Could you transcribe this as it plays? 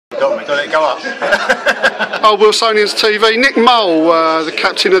Got me, let it go up. OWFCtv, Nick Mole, the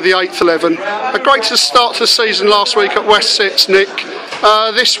captain of the 8th 11. A great start to the season last week at OWFCtv, Nick.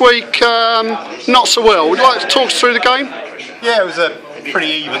 This week, not so well. Would you like to talk us through the game? Yeah, it was a pretty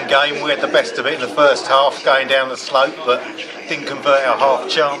even game. We had the best of it in the first half, going down the slope, but didn't convert our half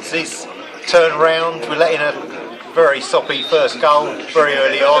chances. Turned round, we let in a very soppy first goal very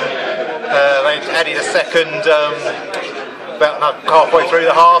early on. They added a second about halfway through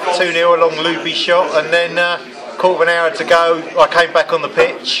the half, 2-0, a long loopy shot, and then quarter of an hour to go, I came back on the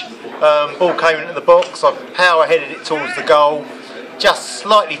pitch, ball came into the box, I power headed it towards the goal, just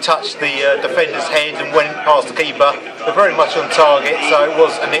slightly touched the defender's head and went past the keeper, but very much on target, so it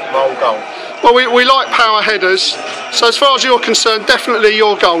was a Nick Mole goal. Well, we like power headers, so as far as you're concerned, definitely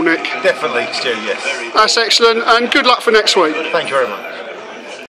your goal, Nick. Definitely, Stu, yes. That's excellent, and good luck for next week. Thank you very much.